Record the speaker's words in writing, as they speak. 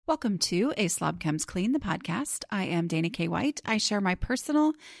Welcome to A Slob Comes Clean, the podcast. I am Dana K. White. I share my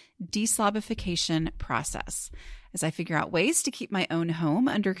personal deslobification process. As I figure out ways to keep my own home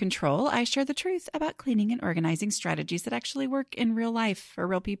under control, I share the truth about cleaning and organizing strategies that actually work in real life for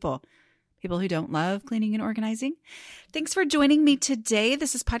real people. People who don't love cleaning and organizing. Thanks for joining me today.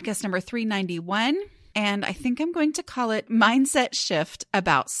 This is podcast number 391, and I think I'm going to call it Mindset Shift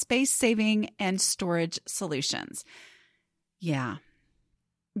about space saving and storage solutions. Yeah.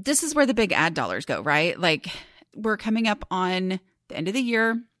 This is where the big ad dollars go, right? Like, we're coming up on the end of the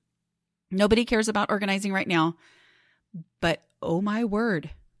year. Nobody cares about organizing right now. But oh my word,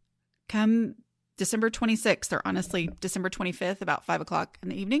 come December 26th, or honestly, December 25th, about 5 o'clock in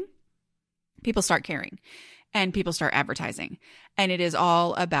the evening, people start caring and people start advertising. And it is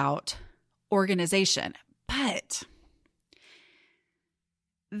all about organization. But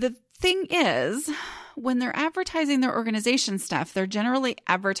the thing is, when they're advertising their organization stuff, they're generally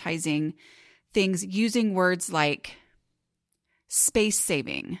advertising things using words like space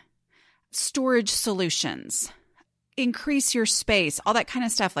saving, storage solutions, increase your space, all that kind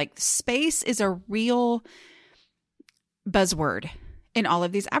of stuff. Like, space is a real buzzword in all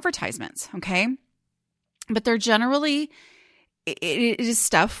of these advertisements, okay? But they're generally, it is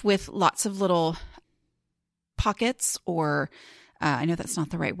stuff with lots of little pockets, or I know that's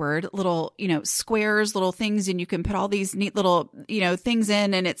not the right word, little, squares, little things, and you can put all these neat little, things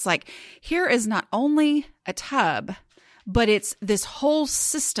in. And it's like, here is not only a tub, but it's this whole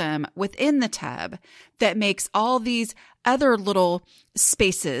system within the tub that makes all these other little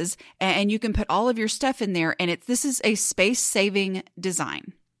spaces, and you can put all of your stuff in there. And this is a space-saving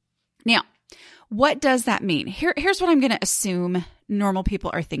design. Now, what does that mean? Here's what I'm going to assume normal people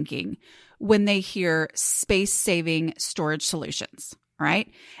are thinking when they hear space-saving storage solutions, right?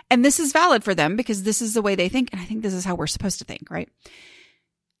 And this is valid for them because this is the way they think, and I think this is how we're supposed to think, right?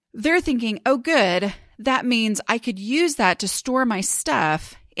 They're thinking, oh, good, that means I could use that to store my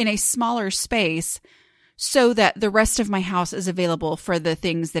stuff in a smaller space so that the rest of my house is available for the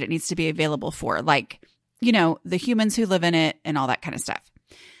things that it needs to be available for, like, the humans who live in it and all that kind of stuff.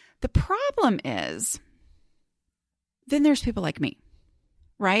 The problem is, then there's people like me,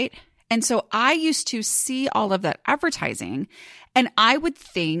 right? And so I used to see all of that advertising and I would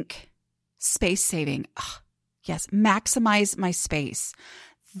think space saving, yes, maximize my space.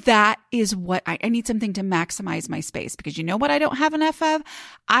 That is what I need, something to maximize my space, because you know what I don't have enough of?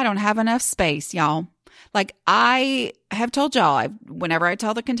 I don't have enough space, y'all. Like, I have told y'all, whenever I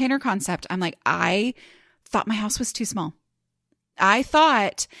tell the container concept, I'm like, I thought my house was too small. I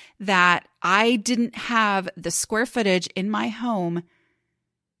thought that I didn't have the square footage in my home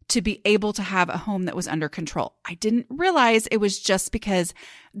to be able to have a home that was under control. I didn't realize it was just because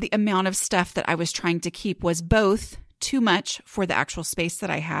the amount of stuff that I was trying to keep was both too much for the actual space that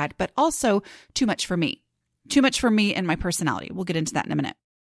I had, but also too much for me. Too much for me and my personality. We'll get into that in a minute.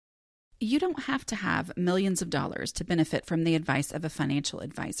 You don't have to have millions of dollars to benefit from the advice of a financial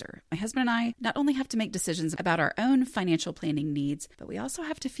advisor. My husband and I not only have to make decisions about our own financial planning needs, but we also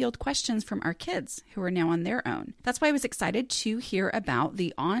have to field questions from our kids who are now on their own. That's why I was excited to hear about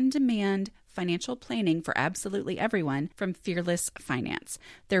the on-demand financial planning for absolutely everyone from Fearless Finance.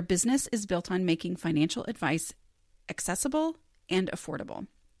 Their business is built on making financial advice accessible and affordable.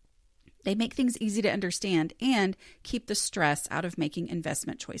 They make things easy to understand and keep the stress out of making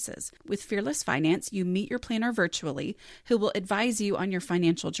investment choices. With Fearless Finance, you meet your planner virtually, who will advise you on your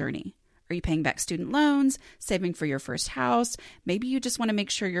financial journey. Are you paying back student loans, saving for your first house? Maybe you just want to make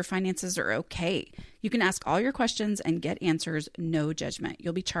sure your finances are okay. You can ask all your questions and get answers, no judgment.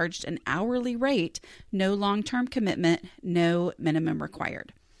 You'll be charged an hourly rate, no long-term commitment, no minimum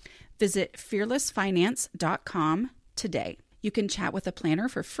required. Visit fearlessfinance.com today. You can chat with a planner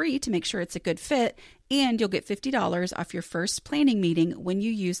for free to make sure it's a good fit, and you'll get $50 off your first planning meeting when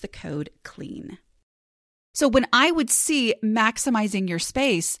you use the code CLEAN. So when I would see maximizing your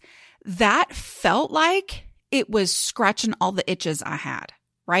space, that felt like it was scratching all the itches I had,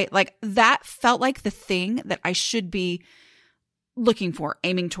 right? Like, that felt like the thing that I should be looking for,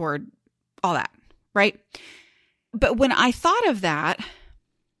 aiming toward, all that, right? But when I thought of that,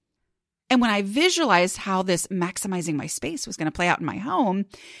 and when I visualized how this maximizing my space was going to play out in my home,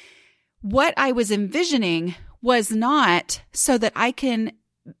 what I was envisioning was not so that I can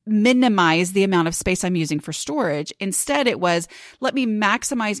minimize the amount of space I'm using for storage. Instead, it was, let me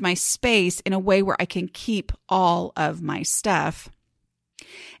maximize my space in a way where I can keep all of my stuff.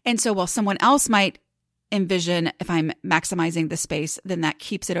 And so while someone else might envision, if I'm maximizing the space, then that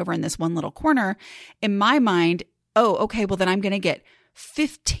keeps it over in this one little corner, in my mind, oh, okay, well then I'm going to get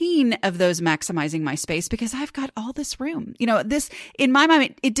 15 of those maximizing my space because I've got all this room. This, in my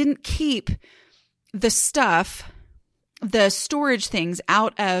mind, it didn't keep the stuff, the storage things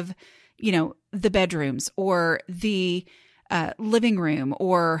out of, the bedrooms or the living room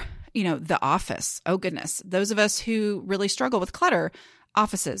or, the office. Oh goodness. Those of us who really struggle with clutter,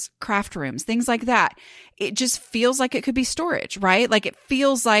 offices, craft rooms, things like that. It just feels like it could be storage, right? Like it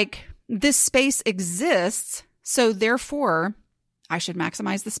feels like this space exists. So therefore I should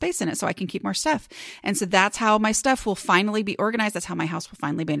maximize the space in it so I can keep more stuff. And so that's how my stuff will finally be organized. That's how my house will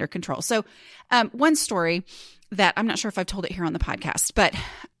finally be under control. So one story that I'm not sure if I've told it here on the podcast, but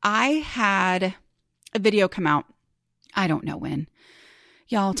I had a video come out. I don't know when.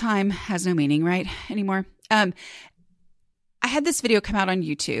 Y'all, time has no meaning, right? Anymore. I had this video come out on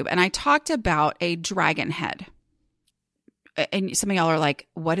YouTube and I talked about a dragon head. And some of y'all are like,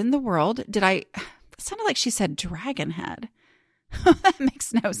 what in the world did I, it sounded like she said dragon head. That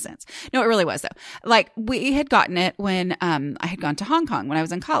makes no sense. No, it really was though. Like we had gotten it when I had gone to Hong Kong when I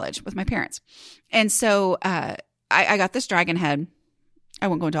was in college with my parents. And so I got this dragon head. I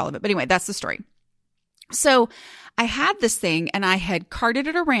won't go into all of it, but anyway, that's the story. So I had this thing and I had carted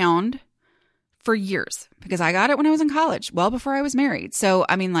it around for years because I got it when I was in college, well before I was married. So,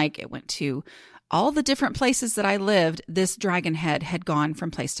 I mean, like it went to all the different places that I lived. This dragon head had gone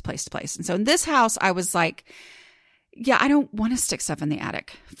from place to place to place. And so in this house, I was like, yeah, I don't want to stick stuff in the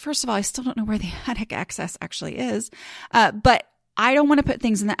attic. First of all, I still don't know where the attic access actually is. But I don't want to put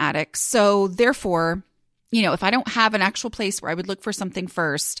things in the attic. So therefore, if I don't have an actual place where I would look for something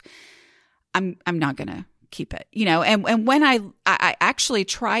first, I'm not going to keep it, and when I actually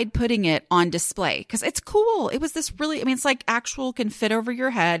tried putting it on display because it's cool. It was this really, it's like actual can fit over your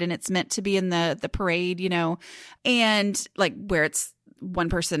head and it's meant to be in the parade, and like where it's one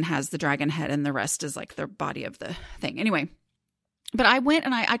person has the dragon head and the rest is like the body of the thing. Anyway, but I went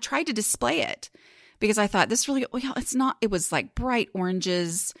and I tried to display it because I thought this really, well, it's not, it was like bright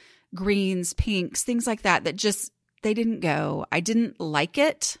oranges, greens, pinks, things like that just, they didn't go. I didn't like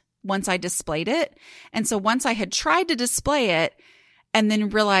it once I displayed it. And so once I had tried to display it and then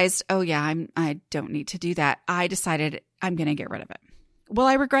realized, oh yeah, I don't need to do that, I decided I'm going to get rid of it. Will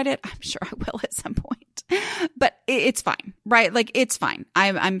I regret it? I'm sure I will at some point, but it's fine, right? Like it's fine.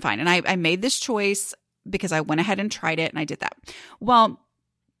 I'm fine. And I made this choice because I went ahead and tried it and I did that. Well,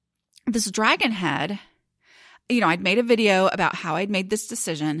 this dragon head, I'd made a video about how I'd made this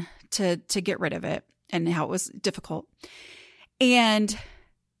decision to get rid of it and how it was difficult. And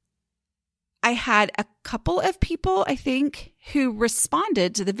I had a couple of people, I think, who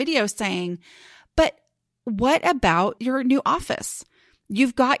responded to the video saying, but what about your new office?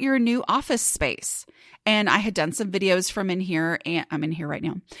 You've got your new office space. And I had done some videos from in here and I'm in here right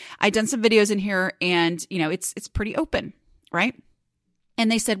now. I'd done some videos in here and, it's pretty open, right?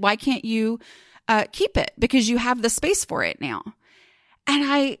 And they said, why can't you keep it? Because you have the space for it now. And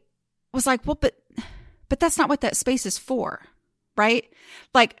I was like, well, but that's not what that space is for, right?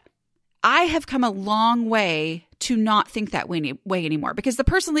 Like, I have come a long way to not think that way anymore because the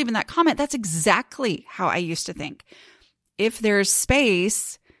person leaving that comment, that's exactly how I used to think. If there's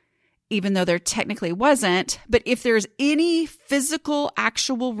space, even though there technically wasn't, but if there's any physical,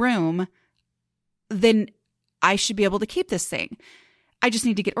 actual room, then I should be able to keep this thing. I just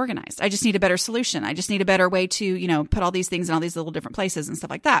need to get organized. I just need a better solution. I just need a better way to, put all these things in all these little different places and stuff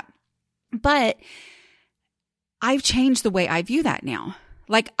like that. But I've changed the way I view that now.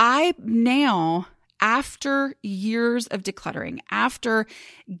 Like I now, after years of decluttering, after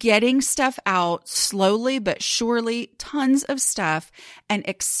getting stuff out slowly but surely, tons of stuff, and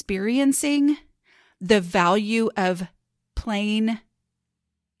experiencing the value of plain,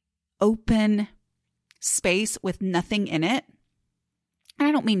 open space with nothing in it. And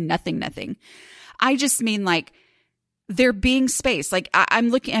I don't mean nothing. I just mean like there being space. Like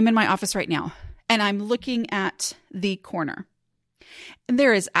I'm in my office right now and I'm looking at the corner. And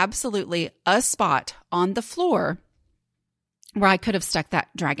there is absolutely a spot on the floor where I could have stuck that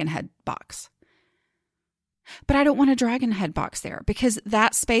dragon head box. But I don't want a dragon head box there because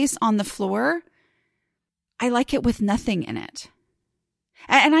that space on the floor, I like it with nothing in it.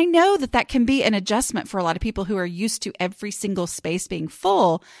 And I know that can be an adjustment for a lot of people who are used to every single space being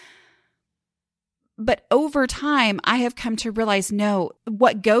full. But over time, I have come to realize, no,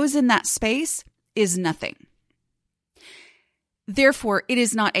 what goes in that space is nothing. Therefore, it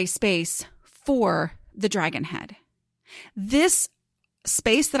is not a space for the dragon head. This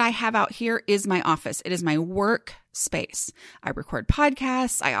space that I have out here is my office. It is my work space. I record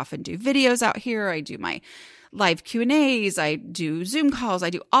podcasts. I often do videos out here. I do my live Q&As. I do Zoom calls. I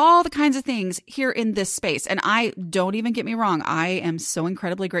do all the kinds of things here in this space. And don't even get me wrong, I am so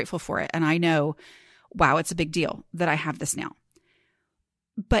incredibly grateful for it. And I know, wow, it's a big deal that I have this now.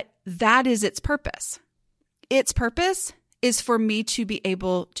 But that is its purpose. Its purpose is for me to be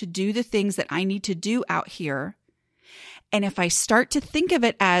able to do the things that I need to do out here. And if I start to think of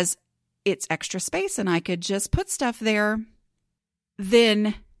it as it's extra space and I could just put stuff there,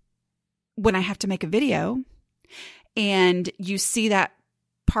 then when I have to make a video and you see that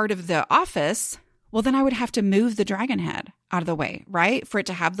part of the office, well, then I would have to move the dragon head out of the way, right? For it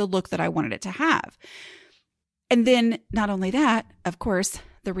to have the look that I wanted it to have. And then not only that, of course,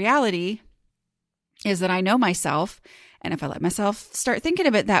 the reality is that I know myself. And if I let myself start thinking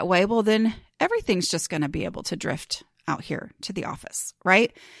of it that way, well, then everything's just going to be able to drift out here to the office,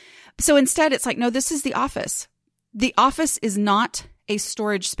 right? So instead, it's like, no, this is the office. The office is not a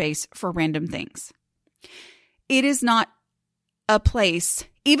storage space for random things. It is not a place,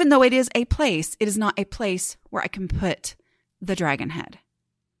 even though it is a place, it is not a place where I can put the dragon head.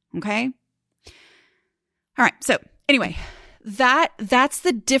 Okay? All right. So anyway, that's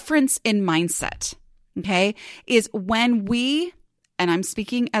the difference in mindset. Okay? Is when we, and I'm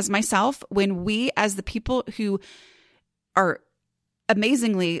speaking as myself, when we as the people who are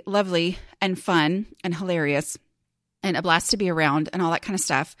amazingly lovely and fun and hilarious and a blast to be around and all that kind of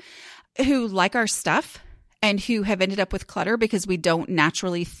stuff, who like our stuff and who have ended up with clutter because we don't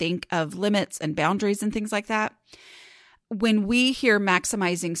naturally think of limits and boundaries and things like that. When we hear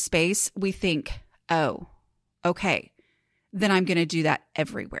maximizing space, we think, oh, okay, then I'm going to do that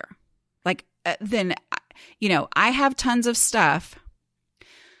everywhere. Like, then, I have tons of stuff.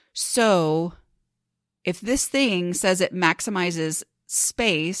 So if this thing says it maximizes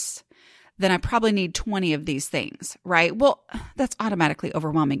space, then I probably need 20 of these things, right? Well, that's automatically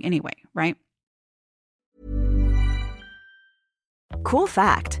overwhelming anyway, right? Cool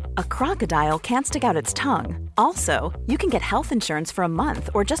fact, a crocodile can't stick out its tongue. Also, you can get health insurance for a month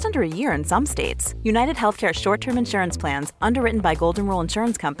or just under a year in some states. United Healthcare short-term insurance plans, underwritten by Golden Rule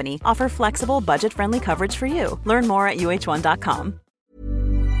Insurance Company, offer flexible, budget-friendly coverage for you. Learn more at uh1.com.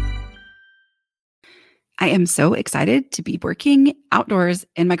 I am so excited to be working outdoors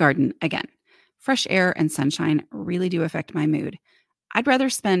in my garden again. Fresh air and sunshine really do affect my mood. I'd rather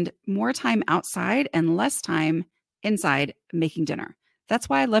spend more time outside and less time inside making dinner. That's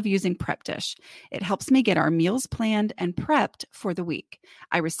why I love using Prep Dish. It helps me get our meals planned and prepped for the week.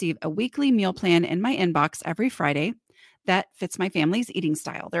 I receive a weekly meal plan in my inbox every Friday that fits my family's eating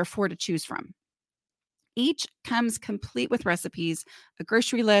style. There are 4 to choose from. Each comes complete with recipes, a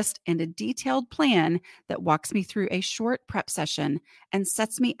grocery list, and a detailed plan that walks me through a short prep session and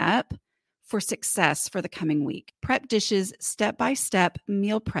sets me up for success for the coming week. Prep Dish's step-by-step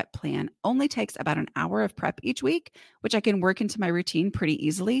meal prep plan only takes about an hour of prep each week, which I can work into my routine pretty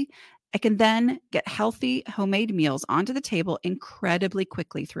easily. I can then get healthy homemade meals onto the table incredibly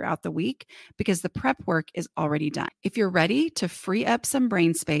quickly throughout the week because the prep work is already done. If you're ready to free up some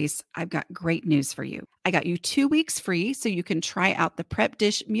brain space, I've got great news for you. I got you 2 weeks free so you can try out the Prep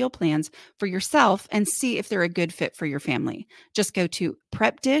Dish meal plans for yourself and see if they're a good fit for your family. Just go to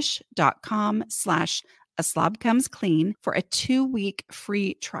prepdish.com/aslobcomesclean for a 2-week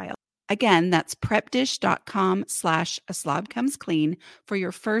free trial. Again, that's prepdish.com/aslobcomesclean for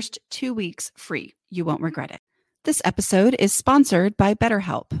your first 2 weeks free. You won't regret it. This episode is sponsored by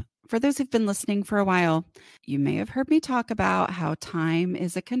BetterHelp. For those who've been listening for a while, you may have heard me talk about how time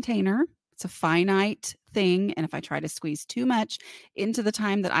is a container. It's a finite thing. And if I try to squeeze too much into the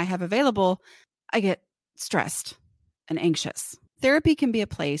time that I have available, I get stressed and anxious. Therapy can be a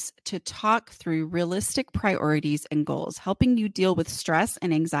place to talk through realistic priorities and goals, helping you deal with stress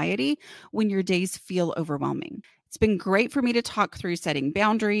and anxiety when your days feel overwhelming. It's been great for me to talk through setting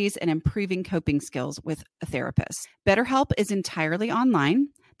boundaries and improving coping skills with a therapist. BetterHelp is entirely online.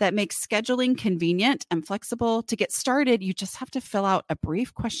 That makes scheduling convenient and flexible. To get started, you just have to fill out a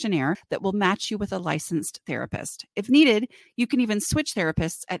brief questionnaire that will match you with a licensed therapist. If needed, you can even switch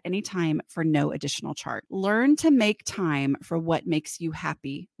therapists at any time for no additional charge. Learn to make time for what makes you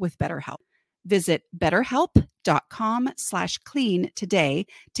happy with BetterHelp. Visit betterhelp.com/clean today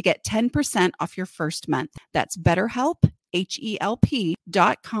to get 10% off your first month. That's BetterHelp,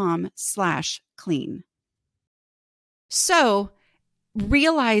 HELP.com/clean. So,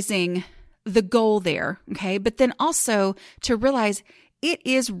 realizing the goal there, okay? But then also to realize it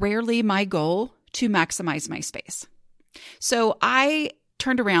is rarely my goal to maximize my space. So I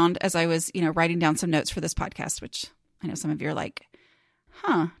turned around as I was, writing down some notes for this podcast, which I know some of you are like,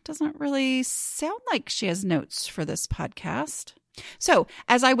 doesn't really sound like she has notes for this podcast. So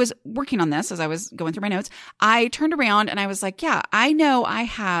as I was working on this, as I was going through my notes, I turned around and I was like, yeah, I know I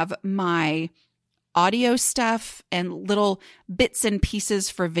have my audio stuff and little bits and pieces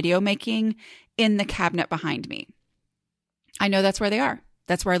for video making in the cabinet behind me. I know that's where they are.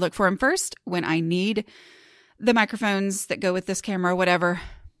 That's where I look for them first. When I need the microphones that go with this camera, whatever,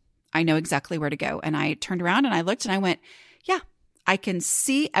 I know exactly where to go. And I turned around and I looked and I went, yeah, I can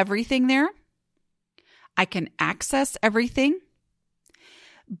see everything there. I can access everything.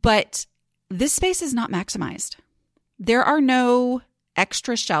 But this space is not maximized. There are no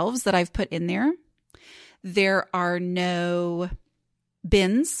extra shelves that I've put in there. There are no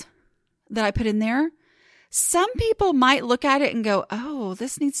bins that I put in there. Some people might look at it and go, oh,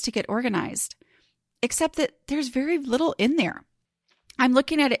 this needs to get organized, except that there's very little in there. I'm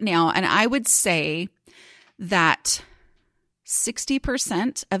looking at it now, and I would say that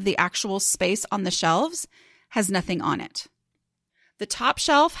 60% of the actual space on the shelves has nothing on it. The top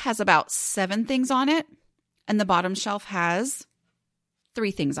shelf has about 7 things on it, and the bottom shelf has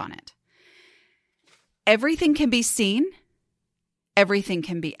 3 things on it. Everything can be seen. Everything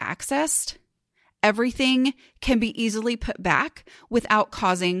can be accessed. Everything can be easily put back without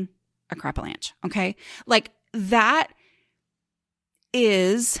causing a crap-a-lanch, okay? Like, that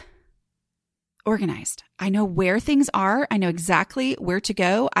is organized. I know where things are. I know exactly where to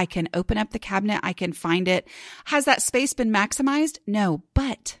go. I can open up the cabinet. I can find it. Has that space been maximized? No,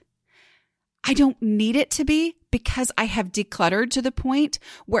 but I don't need it to be because I have decluttered to the point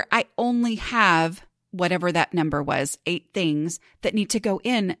where I only have whatever that number was, 8 things that need to go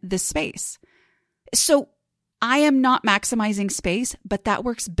in this space. So I am not maximizing space, but that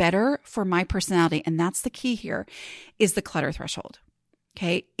works better for my personality. And that's the key here, is the clutter threshold.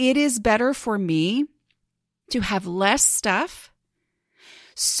 Okay. It is better for me to have less stuff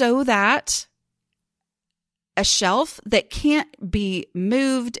so that a shelf that can't be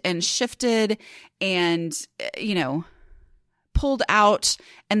moved and shifted and, pulled out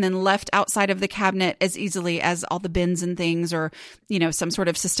and then left outside of the cabinet as easily as all the bins and things, or, some sort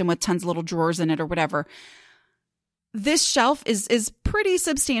of system with tons of little drawers in it or whatever. This shelf is pretty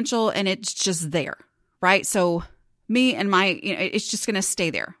substantial and it's just there, right? So me and it's just going to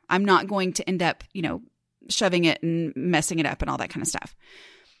stay there. I'm not going to end up, shoving it and messing it up and all that kind of stuff.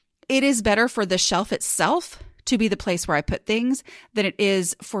 It is better for the shelf itself to be the place where I put things than it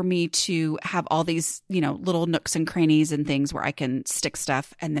is for me to have all these, little nooks and crannies and things where I can stick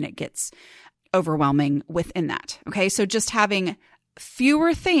stuff and then it gets overwhelming within that. Okay. So just having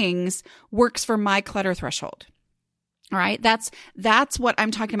fewer things works for my clutter threshold. All right. That's what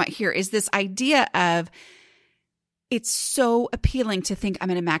I'm talking about here, is this idea of, it's so appealing to think I'm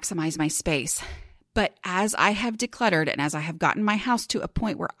going to maximize my space. But as I have decluttered and as I have gotten my house to a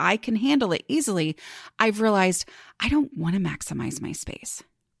point where I can handle it easily, I've realized I don't want to maximize my space.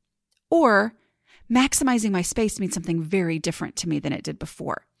 Or maximizing my space means something very different to me than it did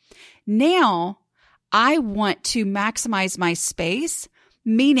before. Now, I want to maximize my space,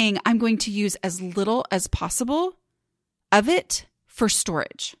 meaning I'm going to use as little as possible of it for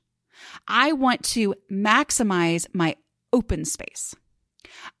storage. I want to maximize my open space.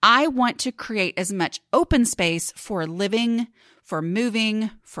 I want to create as much open space for living, for moving,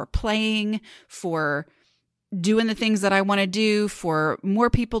 for playing, for doing the things that I want to do, for more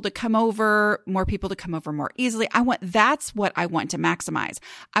people to come over more easily. That's what I want to maximize.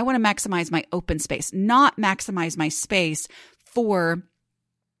 I want to maximize my open space, not maximize my space for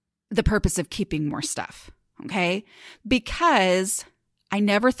the purpose of keeping more stuff. Okay? Because I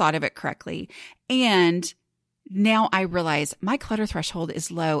never thought of it correctly. And now I realize my clutter threshold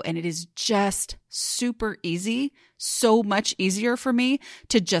is low and it is just super easy, so much easier for me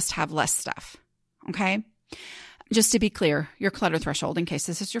to just have less stuff. Okay? Just to be clear, your clutter threshold, in case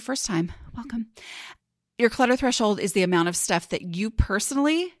this is your first time, welcome. Your clutter threshold is the amount of stuff that you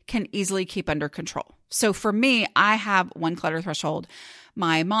personally can easily keep under control. So for me, I have one clutter threshold.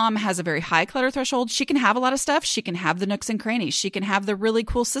 My mom has a very high clutter threshold. She can have a lot of stuff. She can have the nooks and crannies. She can have the really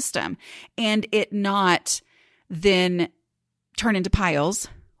cool system and it not then turn into piles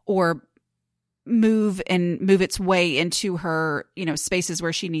or move its way into her, spaces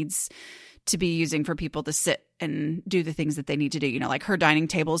where she needs to be using for people to sit and do the things that they need to do. Like her dining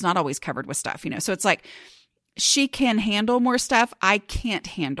table is not always covered with stuff, so it's like she can handle more stuff. I can't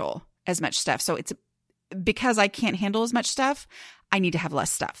handle as much stuff. So it's because I can't handle as much stuff, I need to have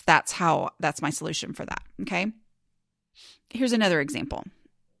less stuff. That's my solution for that. Okay. Here's another example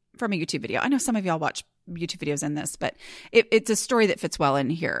from a YouTube video. I know some of y'all watch YouTube videos in this, but it's a story that fits well in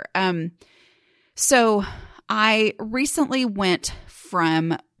here. So I recently went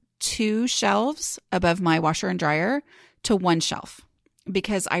from 2 shelves above my washer and dryer to 1 shelf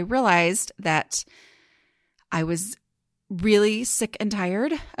because I realized that I was really sick and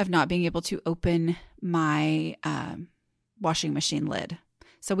tired of not being able to open my washing machine lid.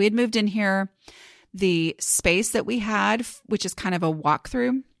 So we had moved in here. The space that we had, which is kind of a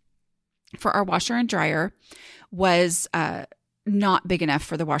walkthrough for our washer and dryer, was not big enough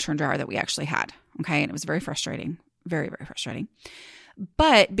for the washer and dryer that we actually had. Okay. And it was very frustrating. Very, very frustrating.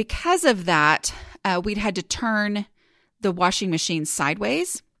 But because of that, we'd had to turn the washing machine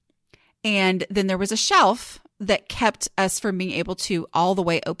sideways. And then there was a shelf that kept us from being able to all the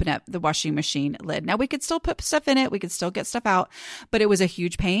way open up the washing machine lid. Now we could still put stuff in it. We could still get stuff out, but it was a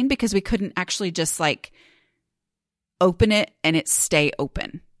huge pain because we couldn't actually just like open it and it stay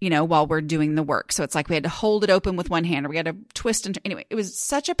open, while we're doing the work. So it's like we had to hold it open with one hand or we had to twist and anyway, it was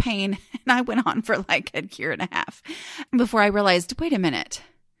such a pain. And I went on for like a year and a half before I realized, wait a minute,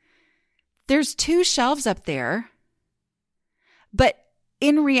 there's 2 shelves up there, but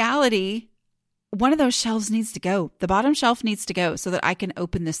in reality, one of those shelves needs to go. The bottom shelf needs to go so that I can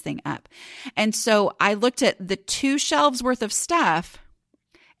open this thing up. And so I looked at the 2 shelves worth of stuff.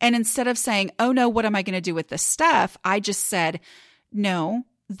 And instead of saying, oh no, what am I going to do with this stuff? I just said, no,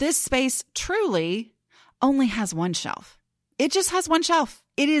 this space truly only has 1 shelf. It just has 1 shelf.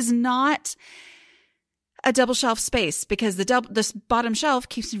 It is not a double shelf space because this bottom shelf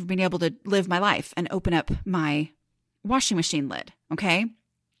keeps me from being able to live my life and open up my washing machine lid. Okay.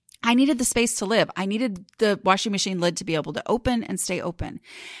 I needed the space to live. I needed the washing machine lid to be able to open and stay open.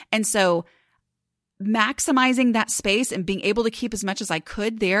 And so maximizing that space and being able to keep as much as I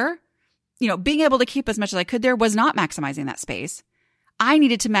could there, being able to keep as much as I could there was not maximizing that space. I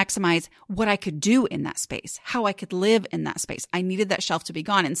needed to maximize what I could do in that space, how I could live in that space. I needed that shelf to be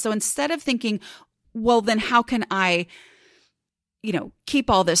gone. And so instead of thinking, well, then how can I keep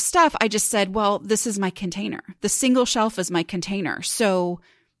all this stuff? I just said, well, this is my container. The single shelf is my container. So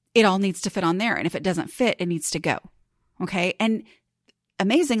it all needs to fit on there. And if it doesn't fit, it needs to go. Okay. And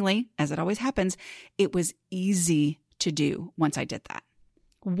amazingly, as it always happens, it was easy to do once I did that.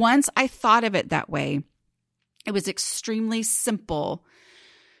 Once I thought of it that way, it was extremely simple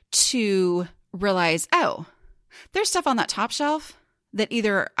to realize, oh, there's stuff on that top shelf that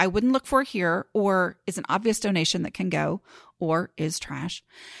either I wouldn't look for here or is an obvious donation that can go or is trash.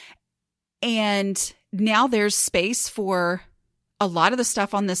 And now there's space for a lot of the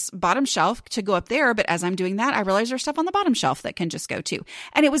stuff on this bottom shelf to go up there. But as I'm doing that, I realize there's stuff on the bottom shelf that can just go too.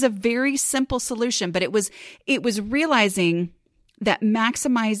 And it was a very simple solution, but it was realizing that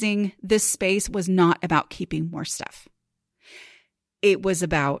maximizing this space was not about keeping more stuff. It was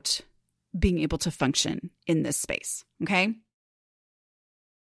about being able to function in this space. Okay.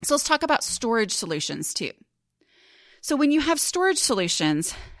 So let's talk about storage solutions too. So when you have storage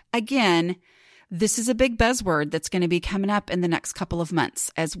solutions, again, this is a big buzzword that's going to be coming up in the next couple of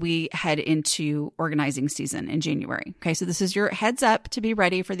months as we head into organizing season in January. Okay, so this is your heads up to be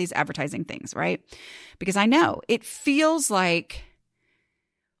ready for these advertising things, right? Because I know it feels like,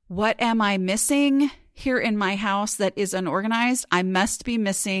 what am I missing here in my house that is unorganized? I must be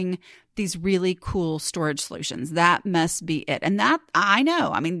missing these really cool storage solutions. That must be it. And that I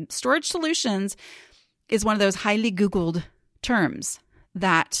know, storage solutions is one of those highly Googled terms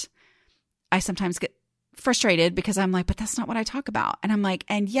that I sometimes get frustrated because I'm like, but that's not what I talk about. And I'm like,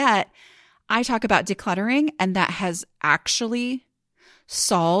 and yet I talk about decluttering, and that has actually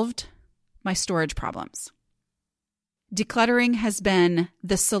solved my storage problems. Decluttering has been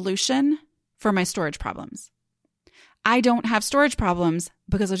the solution for my storage problems. I don't have storage problems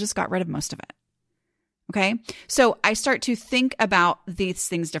because I just got rid of most of it. Okay. So I start to think about these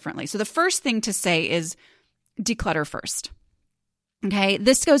things differently. So the first thing to say is declutter first. Okay.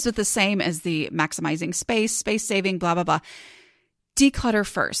 This goes with the same as the maximizing space saving, blah, blah, blah. Declutter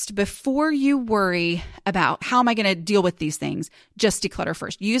first. Before you worry about how am I going to deal with these things, just declutter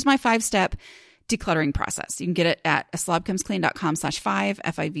first. Use my 5-step decluttering process. You can get it at aslobcomesclean.com/5,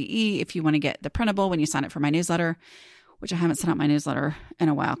 F-I-V-E, if you want to get the printable when you sign up for my newsletter, which I haven't sent out my newsletter in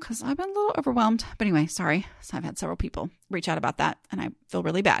a while because I've been a little overwhelmed. But anyway, sorry. So I've had several people reach out about that and I feel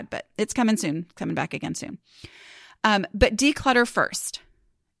really bad, but it's coming soon, coming back again soon. But declutter first.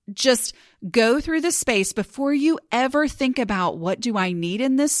 Just go through the space before you ever think about what do I need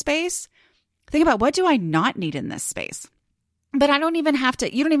in this space. Think about what do I not need in this space. But you don't even have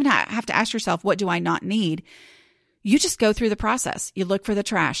to ask yourself, what do I not need? You just go through the process. You look for the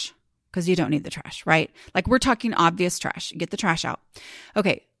trash because you don't need the trash, right? Like we're talking obvious trash. Get the trash out.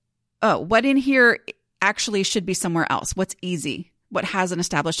 Okay. Oh, what in here actually should be somewhere else? What's easy? What has an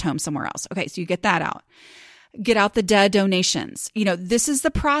established home somewhere else? Okay. So you get that out. get out the dead donations. This is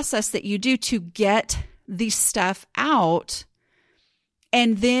the process that you do to get the stuff out.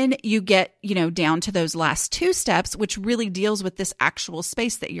 And then you get, down to those last 2 steps, which really deals with this actual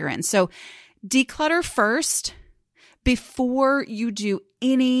space that you're in. So declutter first before you do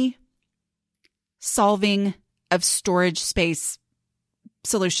any solving of storage space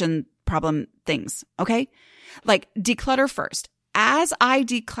solution problem things. Okay. Like declutter first. As I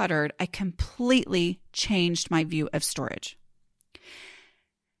decluttered, I completely changed my view of storage.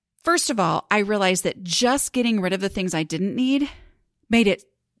 First of all, I realized that just getting rid of the things I didn't need made it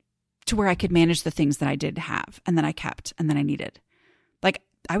to where I could manage the things that I did have and that I kept and that I needed. Like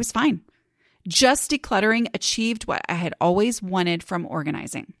I was fine. Just decluttering achieved what I had always wanted from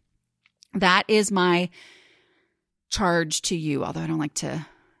organizing. That is my charge to you, although I don't like to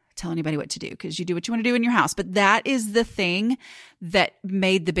tell anybody what to do because you do what you want to do in your house. But that is the thing that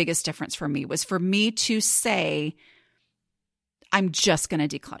made the biggest difference for me, was for me to say, I'm just going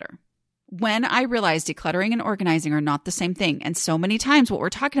to declutter. When I realized decluttering and organizing are not the same thing. And so many times what we're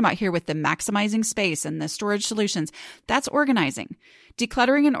talking about here with the maximizing space and the storage solutions, that's organizing.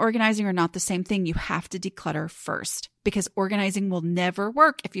 Decluttering and organizing are not the same thing. You have to declutter first because organizing will never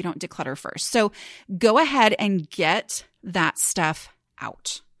work if you don't declutter first. So go ahead and get that stuff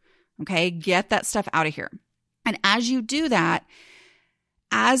out. Okay. Get that stuff out of here. And as you do that,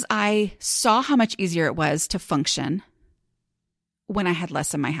 as I saw how much easier it was to function when I had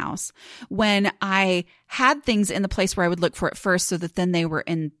less in my house, when I had things in the place where I would look for it first, so that then they were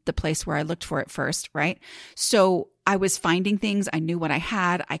in the place where I looked for it first, right? So I was finding things. I knew what I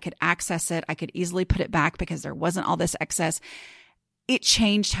had. I could access it. I could easily put it back because there wasn't all this excess. It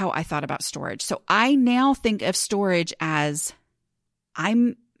changed how I thought about storage. So I now think of storage as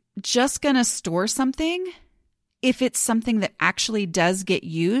I'm just going to store something if it's something that actually does get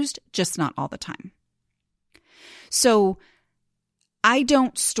used, just not all the time. So I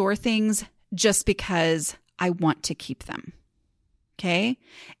don't store things just because I want to keep them. Okay.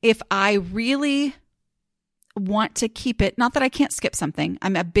 If I really want to keep it, not that I can't skip something.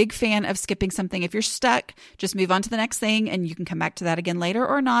 I'm a big fan of skipping something. If you're stuck, just move on to the next thing and you can come back to that again later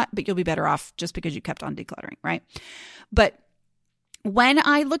or not, but you'll be better off just because you kept on decluttering, right? But when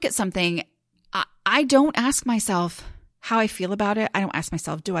I look at something, I don't ask myself how I feel about it. I don't ask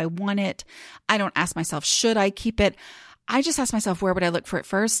myself, do I want it? I don't ask myself, should I keep it? I just ask myself, where would I look for it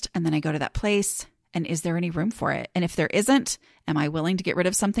first? And then I go to that place, and is there any room for it? And if there isn't, am I willing to get rid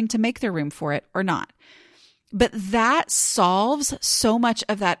of something to make there room for it or not? But that solves so much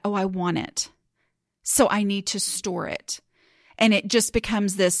of that, oh, I want it, so I need to store it. And it just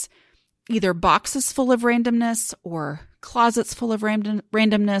becomes this either boxes full of randomness or closets full of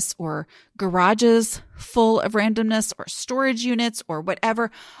randomness or garages full of randomness or storage units or whatever.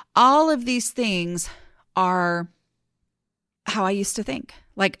 All of these things are how I used to think.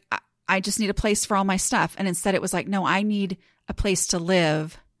 Like, I just need a place for all my stuff. And instead it was like, no, I need a place to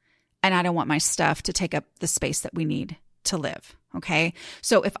live, and I don't want my stuff to take up the space that we need to live. Okay.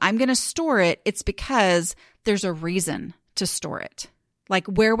 So if I'm going to store it, it's because there's a reason to store it. Like,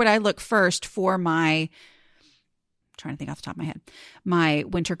 where would I look first for I'm trying to think off the top of my head, my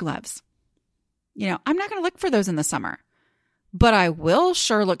winter gloves? I'm not going to look for those in the summer, but I will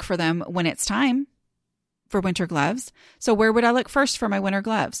sure look for them when it's time for winter gloves. So where would I look first for my winter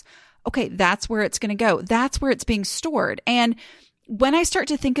gloves? Okay, that's where it's going to go. That's where it's being stored. And when I start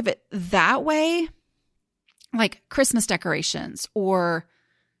to think of it that way, like Christmas decorations or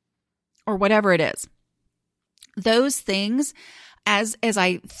whatever it is, those things, as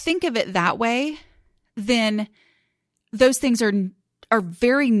I think of it that way, then those things are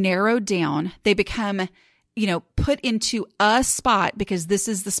very narrowed down. They become, put into a spot because this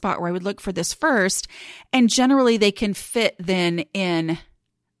is the spot where I would look for this first. And generally they can fit then in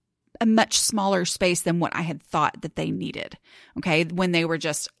a much smaller space than what I had thought that they needed. Okay. When they were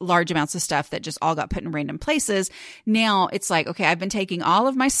just large amounts of stuff that just all got put in random places. Now it's like, okay, I've been taking all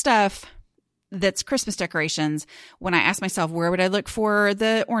of my stuff that's Christmas decorations. When I ask myself, where would I look for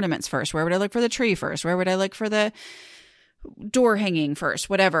the ornaments first? Where would I look for the tree first? Where would I look for the door hanging first?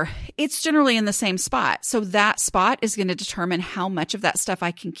 Whatever. It's generally in the same spot. So that spot is going to determine how much of that stuff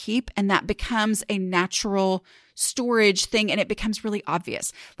I can keep. And that becomes a natural storage thing. And it becomes really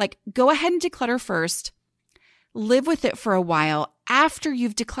obvious. Like, go ahead and declutter first. Live with it for a while. After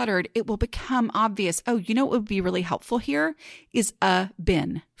you've decluttered, it will become obvious. Oh, what would be really helpful here is a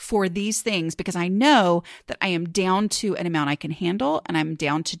bin for these things, because I know that I am down to an amount I can handle and I'm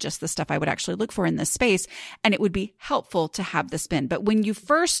down to just the stuff I would actually look for in this space. And it would be helpful to have this bin. But when you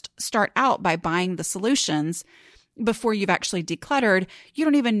first start out by buying the solutions before you've actually decluttered, you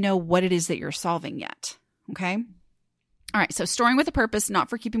don't even know what it is that you're solving yet. Okay. All right. So storing with a purpose, not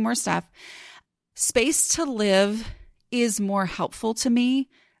for keeping more stuff. Space to live is more helpful to me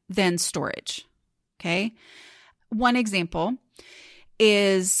than storage. Okay. One example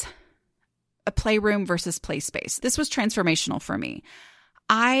is a playroom versus play space. This was transformational for me.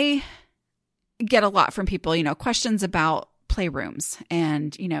 I get a lot from people, questions about playrooms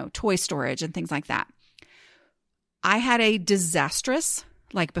and, toy storage and things like that. I had a disastrous,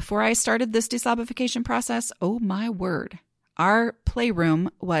 before I started this deslobification process, oh my word, our playroom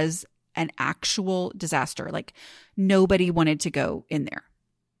was an actual disaster. Nobody wanted to go in there.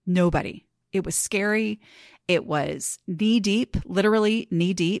 Nobody. It was scary. It was knee deep, literally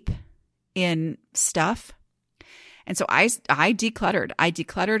knee deep in stuff. And so I decluttered. I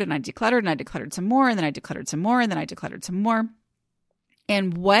decluttered and I decluttered and I decluttered some more and then I decluttered some more and then I decluttered some more.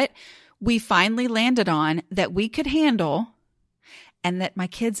 And what we finally landed on that we could handle and that my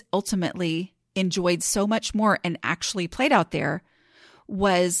kids ultimately enjoyed so much more and actually played out there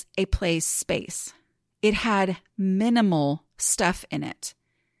was a play space. It had minimal stuff in it.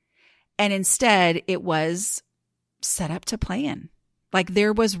 And instead, it was set up to play in.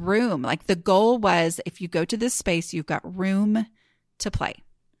 There was room. The goal was, if you go to this space, you've got room to play.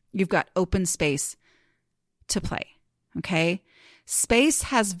 You've got open space to play. Okay? Space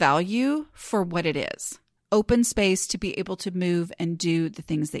has value for what it is. Open space to be able to move and do the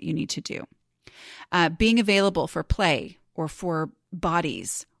things that you need to do. Being available for play or for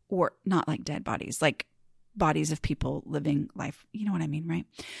bodies, or not dead bodies, bodies of people living life. You know what I mean, right?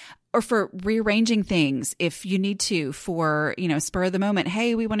 Or for rearranging things if you need to, for, spur of the moment.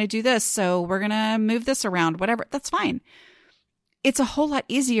 Hey, we want to do this, so we're going to move this around, whatever. That's fine. It's a whole lot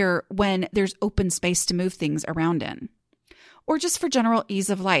easier when there's open space to move things around in. Or just for general ease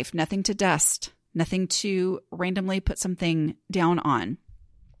of life, nothing to dust, nothing to randomly put something down on,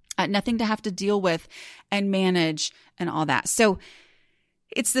 nothing to have to deal with and manage and all that. So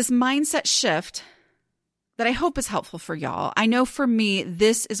it's this mindset shift that I hope is helpful for y'all. I know for me,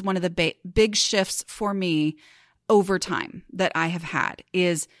 this is one of the big shifts for me over time that I have had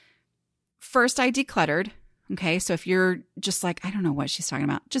is first I decluttered. Okay. So if you're just I don't know what she's talking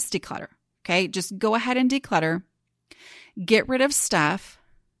about, just declutter. Okay. Just go ahead and declutter, get rid of stuff,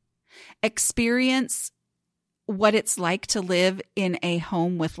 experience what it's like to live in a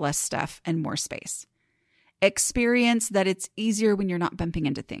home with less stuff and more space. Experience that it's easier when you're not bumping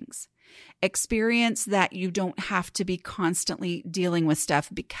into things. Experience that you don't have to be constantly dealing with stuff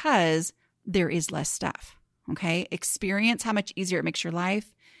because there is less stuff. Okay? Experience how much easier it makes your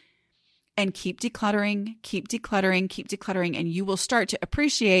life and keep decluttering, and you will start to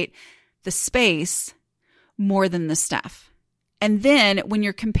appreciate the space more than the stuff. And then when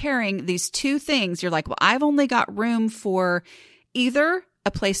you're comparing these two things, you're like, well, I've only got room for either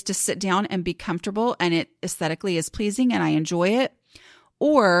a place to sit down and be comfortable and it aesthetically is pleasing and I enjoy it,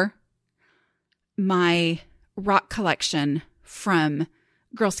 or my rock collection from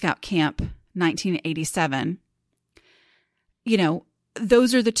Girl Scout Camp 1987.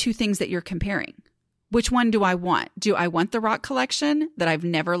 Those are the two things that you're comparing. Which one do I want? Do I want the rock collection that I've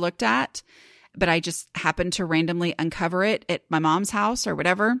never looked at, but I just happened to randomly uncover it at my mom's house or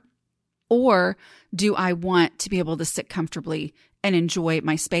whatever? Or do I want to be able to sit comfortably and enjoy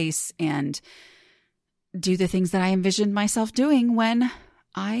my space and do the things that I envisioned myself doing when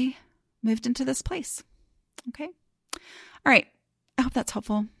I moved into this place? Okay. All right. I hope that's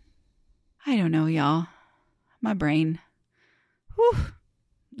helpful. I don't know, y'all. My brain. Whew.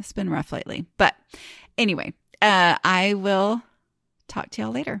 It's been rough lately. But anyway, I will talk to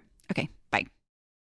y'all later.